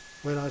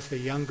 whereas the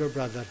younger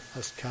brother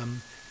has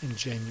come in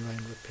genuine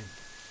repentance.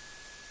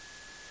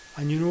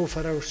 And you know,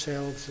 for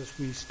ourselves as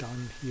we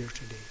stand here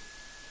today,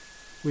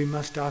 we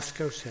must ask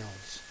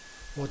ourselves,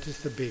 what is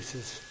the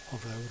basis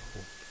of our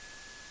hope?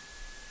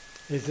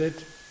 Is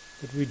it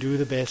that we do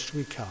the best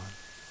we can?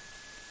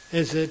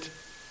 Is it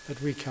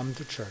that we come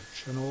to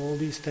church? And all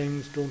these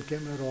things, don't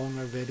get me wrong,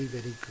 are very,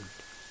 very good.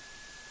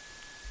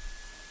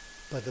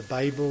 But the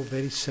Bible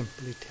very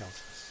simply tells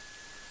us,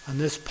 and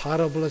this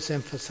parable is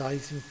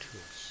emphasizing to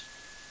us,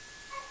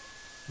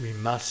 we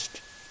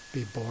must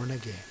be born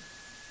again.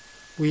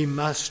 We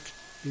must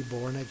be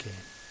born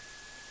again.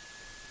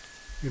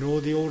 You know,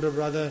 the older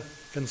brother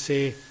can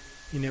say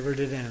he never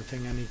did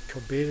anything and he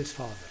obeyed his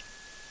father.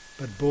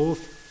 But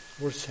both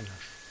were sinners.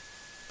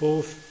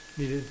 Both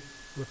needed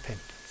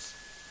repentance.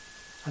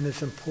 And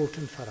it's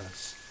important for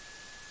us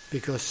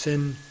because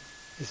sin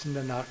isn't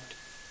an act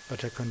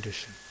but a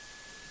condition.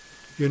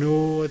 You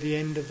know, at the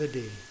end of the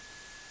day,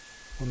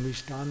 when we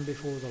stand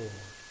before the Lord,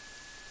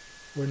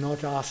 we're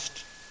not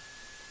asked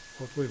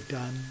what we've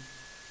done.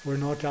 We're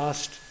not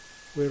asked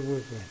where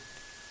we've went.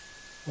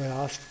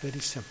 We're asked very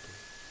simply,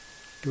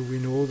 do we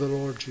know the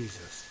Lord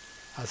Jesus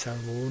as our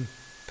own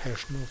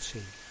personal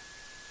Saviour?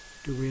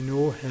 Do we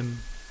know him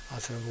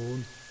as our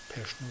own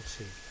personal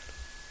Saviour?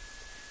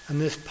 And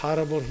this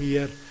parable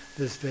here,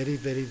 this very,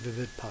 very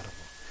vivid parable,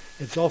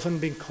 it's often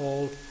been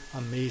called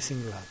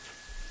amazing love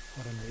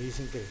or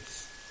amazing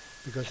grace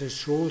because it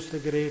shows the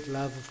great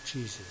love of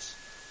Jesus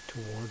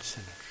towards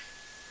sinners.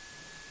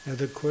 Now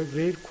the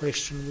great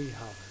question we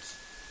have is,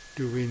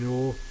 do we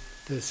know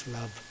this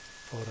love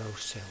for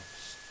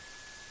ourselves?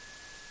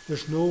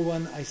 There's no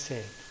one, I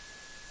said,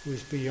 who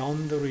is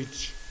beyond the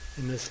reach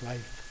in this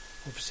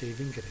life of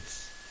saving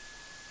grace.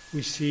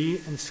 We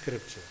see in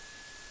Scripture,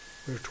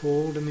 we're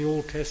told in the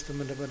Old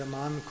Testament about a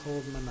man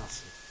called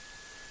Manasseh.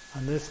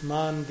 And this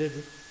man did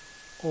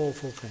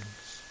awful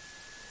things.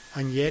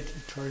 And yet he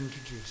turned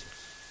to Jesus.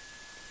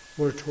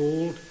 We're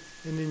told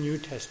in the New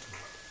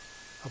Testament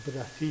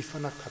about a thief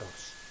on a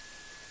cross.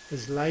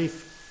 His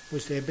life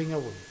was ebbing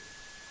away.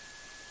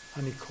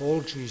 And he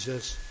called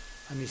Jesus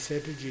and he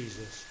said to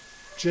Jesus,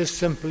 just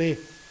simply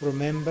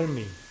remember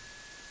me.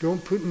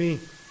 Don't put me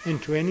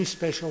into any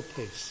special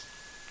place.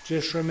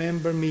 Just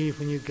remember me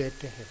when you get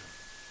to heaven.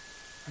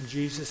 And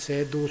Jesus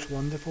said those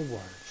wonderful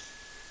words,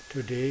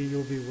 today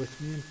you'll be with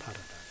me in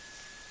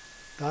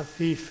paradise. That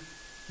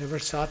thief never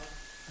sat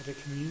at a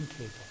communion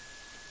table.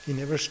 He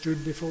never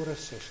stood before a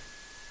session.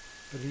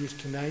 But he is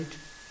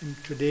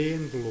today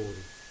in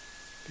glory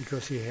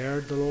because he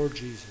heard the Lord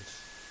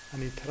Jesus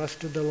and he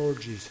trusted the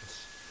Lord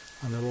Jesus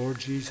and the Lord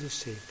Jesus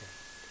saved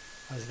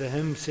him. As the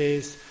hymn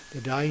says,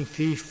 the dying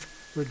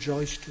thief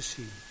rejoiced to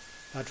see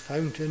that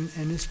fountain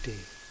in his day,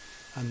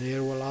 and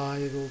there will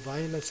I, though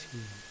vile as he,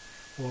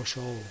 wash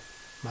all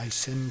my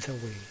sins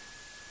away.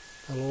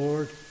 The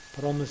Lord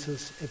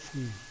promises if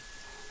we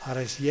are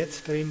as yet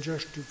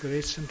strangers to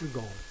grace and to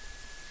God,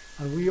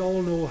 and we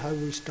all know how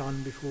we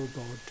stand before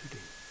God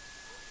today.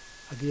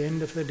 At the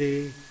end of the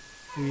day,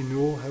 we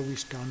know how we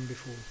stand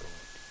before God.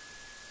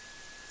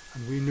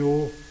 And we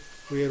know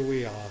where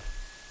we are.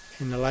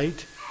 In the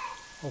light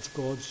of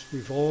God's,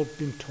 we've all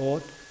been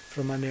taught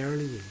from an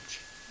early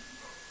age.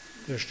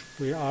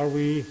 Are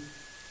we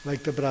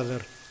like the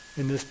brother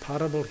in this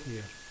parable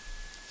here,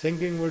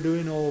 thinking we're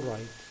doing all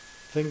right,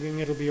 thinking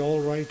it'll be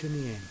all right in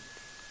the end?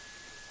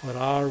 Or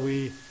are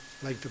we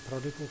like the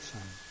prodigal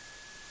son,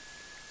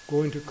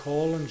 going to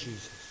call on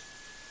Jesus,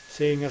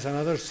 saying as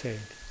another said,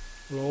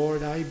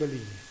 Lord, I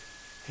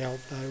believe,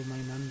 help thou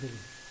mine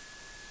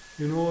unbelief.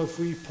 You know, if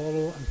we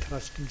follow and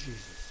trust in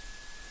Jesus,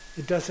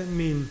 it doesn't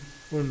mean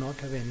we'll not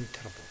have any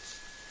troubles.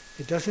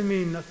 It doesn't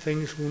mean that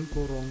things won't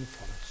go wrong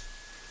for us.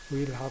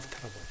 We'll have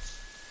troubles.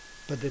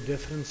 But the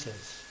difference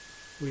is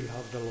we'll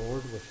have the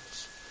Lord with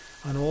us.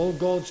 And all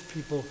God's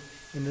people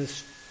in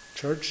this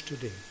church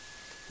today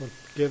will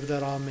give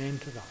their amen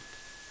to that.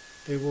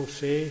 They will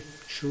say,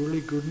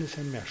 surely goodness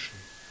and mercy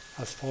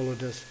has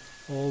followed us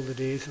all the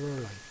days of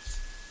our lives.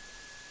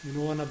 You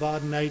know, on a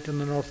bad night in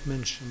the North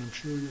Minchin, I'm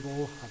sure you've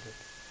all had it,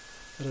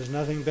 there is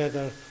nothing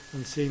better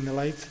than seeing the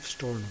lights of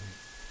Stornoway,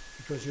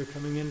 because you're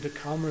coming into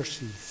calmer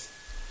seas.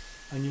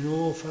 And you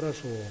know, for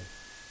us all,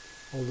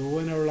 although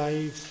in our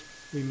lives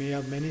we may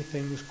have many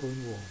things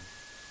going wrong,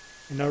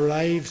 in our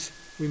lives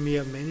we may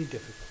have many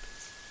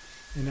difficulties,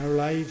 in our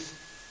lives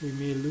we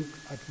may look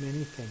at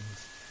many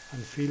things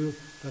and feel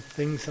that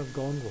things have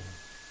gone wrong.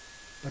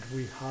 But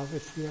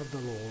if we have the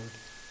Lord,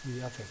 we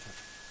have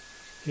everything.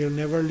 He'll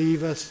never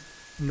leave us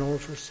nor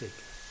forsake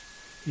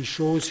us. He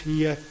shows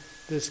here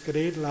this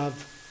great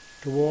love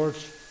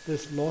towards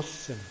this lost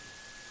sinner,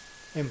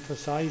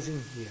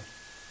 emphasizing here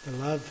the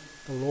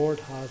love the Lord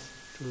has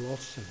to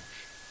lost sinners.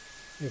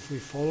 If we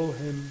follow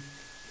him,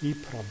 he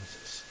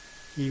promises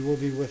he will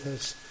be with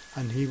us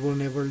and he will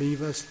never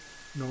leave us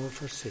nor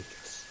forsake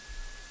us.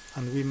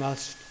 And we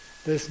must.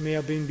 This may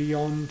have been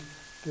beyond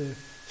the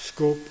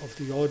scope of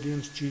the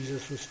audience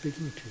Jesus was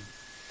speaking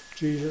to.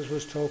 Jesus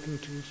was talking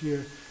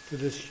to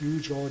this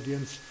huge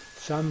audience,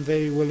 some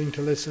very willing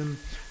to listen,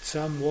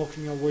 some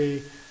walking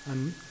away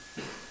and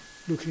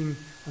looking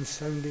and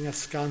sounding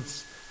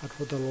askance at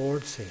what the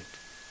Lord said.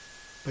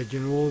 But the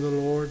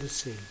Lord is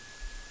saying,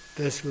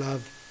 this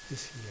love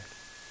is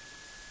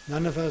here.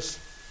 None of us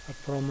are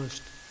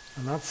promised,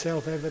 and that's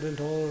self-evident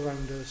all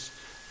around us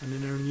and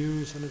in our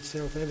news, and it's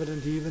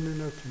self-evident even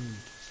in our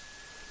communities,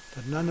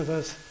 that none of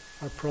us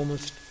are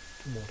promised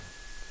tomorrow.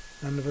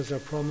 None of us are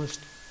promised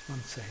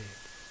months ahead.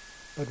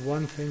 But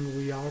one thing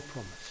we are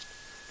promised,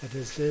 that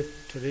is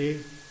if today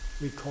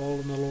we call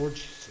on the Lord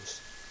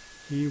Jesus,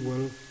 he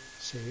will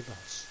save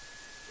us.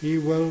 He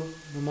will,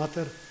 no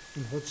matter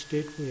in what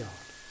state we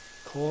are,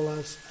 call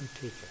us and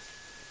take us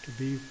to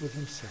be with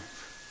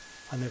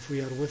himself. And if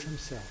we are with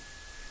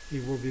himself,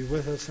 he will be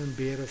with us and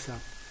bear us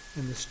up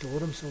in the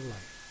storms of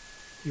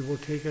life. He will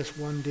take us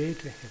one day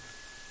to heaven.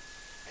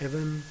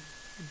 Heaven,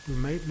 we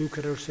might look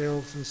at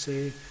ourselves and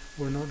say,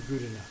 we're not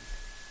good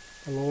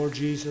enough. The Lord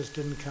Jesus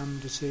didn't come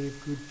to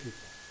save good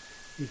people.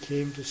 He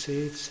came to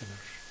save sinners.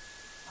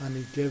 And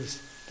he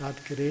gives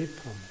that great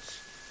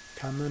promise.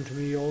 Come unto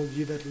me, all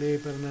ye that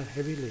labour and are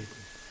heavy laden,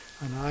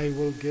 and I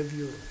will give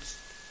you rest.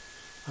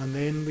 And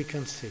then we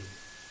can say,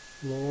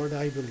 Lord,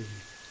 I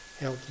believe.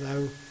 Help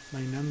thou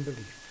mine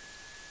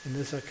unbelief. In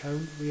this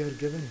account we are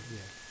given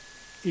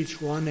here,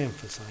 each one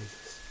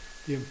emphasizes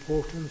the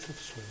importance of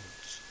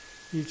souls.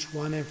 Each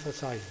one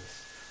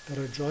emphasizes the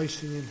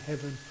rejoicing in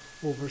heaven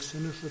over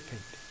sinners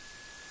repenting.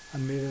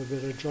 And may there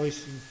be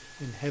rejoicing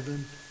in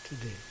heaven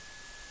today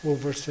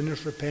over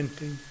sinners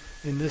repenting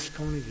in this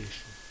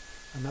congregation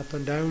and up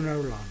and down our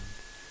land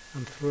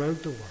and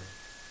throughout the world.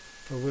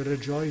 For we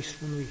rejoice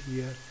when we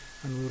hear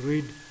and we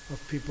read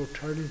of people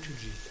turning to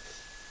Jesus.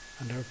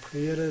 And our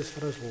prayer is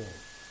for us all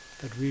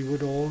that we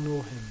would all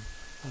know him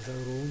as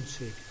our own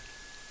Saviour.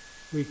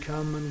 We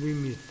come and we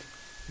meet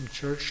in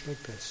church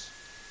like this.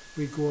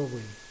 We go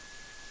away.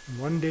 And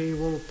one day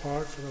we'll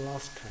part for the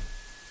last time.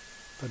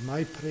 But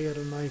my prayer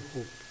and my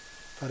hope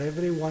for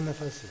every one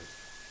of us is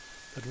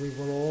that we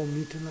will all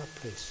meet in that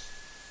place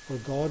where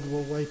God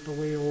will wipe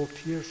away all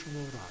tears from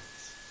our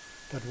eyes.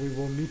 That we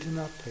will meet in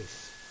that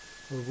place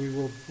where we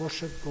will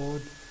worship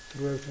God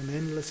throughout an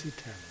endless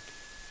eternity.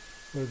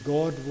 Where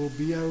God will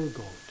be our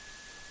God.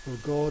 Where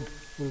God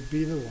will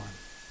be the one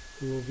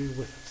who will be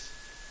with us.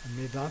 And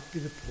may that be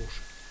the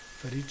portion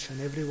for each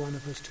and every one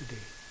of us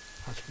today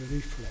as we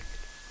reflect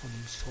on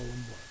these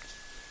solemn words.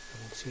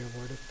 I will say a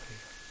word of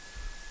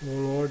prayer. O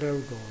Lord our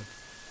God,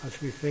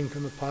 as we think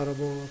on the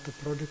parable of the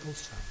prodigal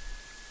son,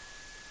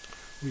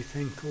 we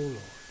think, O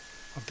Lord,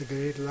 of the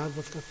great love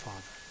of the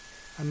Father.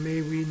 And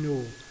may we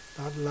know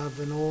that love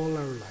in all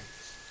our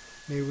lives.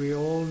 May we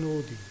all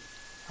know thee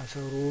as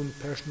our own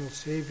personal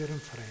Saviour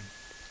and friend.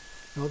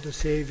 Not the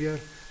Saviour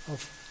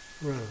of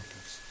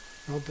relatives,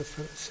 not the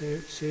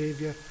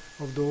Saviour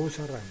of those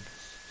around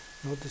us,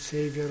 not the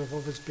Saviour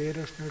of us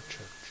bearers in our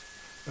church,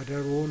 but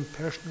our own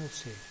personal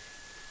Saviour.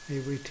 May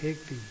we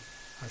take thee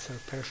as our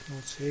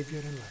personal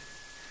Saviour in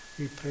life.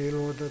 We pray,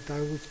 Lord, that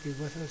thou wouldst be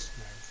with us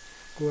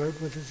now. Go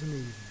out with us in the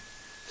evening.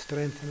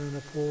 Strengthen and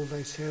uphold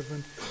thy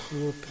servant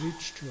who will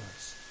preach to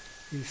us.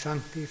 We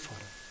thank thee for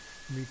it.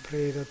 And we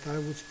pray that thou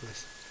wouldst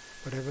bless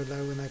it, whatever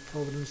thou in thy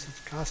providence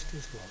hast cast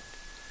us, Lord.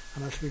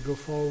 And as we go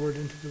forward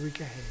into the week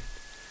ahead,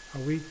 a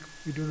week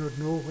we do not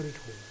know what it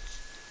holds,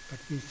 but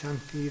we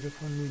thank thee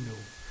that when we know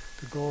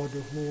the God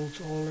who holds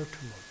all our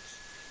tomorrows,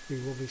 we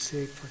will be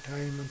safe for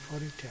time and for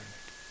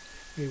eternity.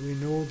 May we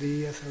know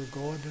thee as our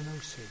God and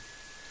our Saviour.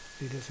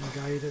 Lead us and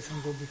guide us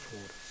and go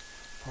before us.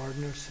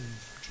 Pardon our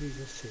sins for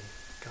Jesus' sake.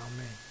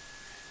 Amen.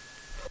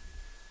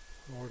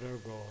 Lord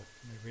our God,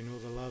 may we know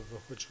the love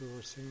of which we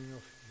were singing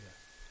of here,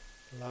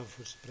 the love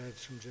which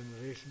spreads from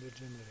generation to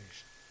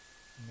generation.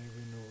 And may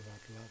we know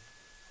that love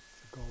of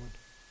the God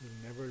who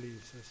never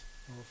leaves us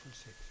nor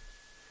forsakes us.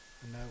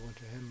 And now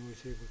unto him who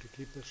is able to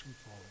keep us from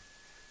falling,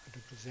 and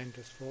to present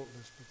us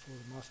faultless before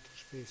the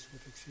Master's face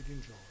with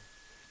exceeding joy,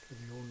 to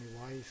the only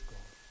wise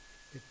God,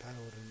 be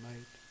power and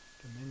might,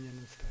 dominion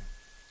and strength,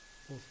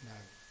 both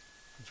now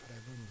and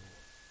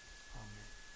forevermore. Amen.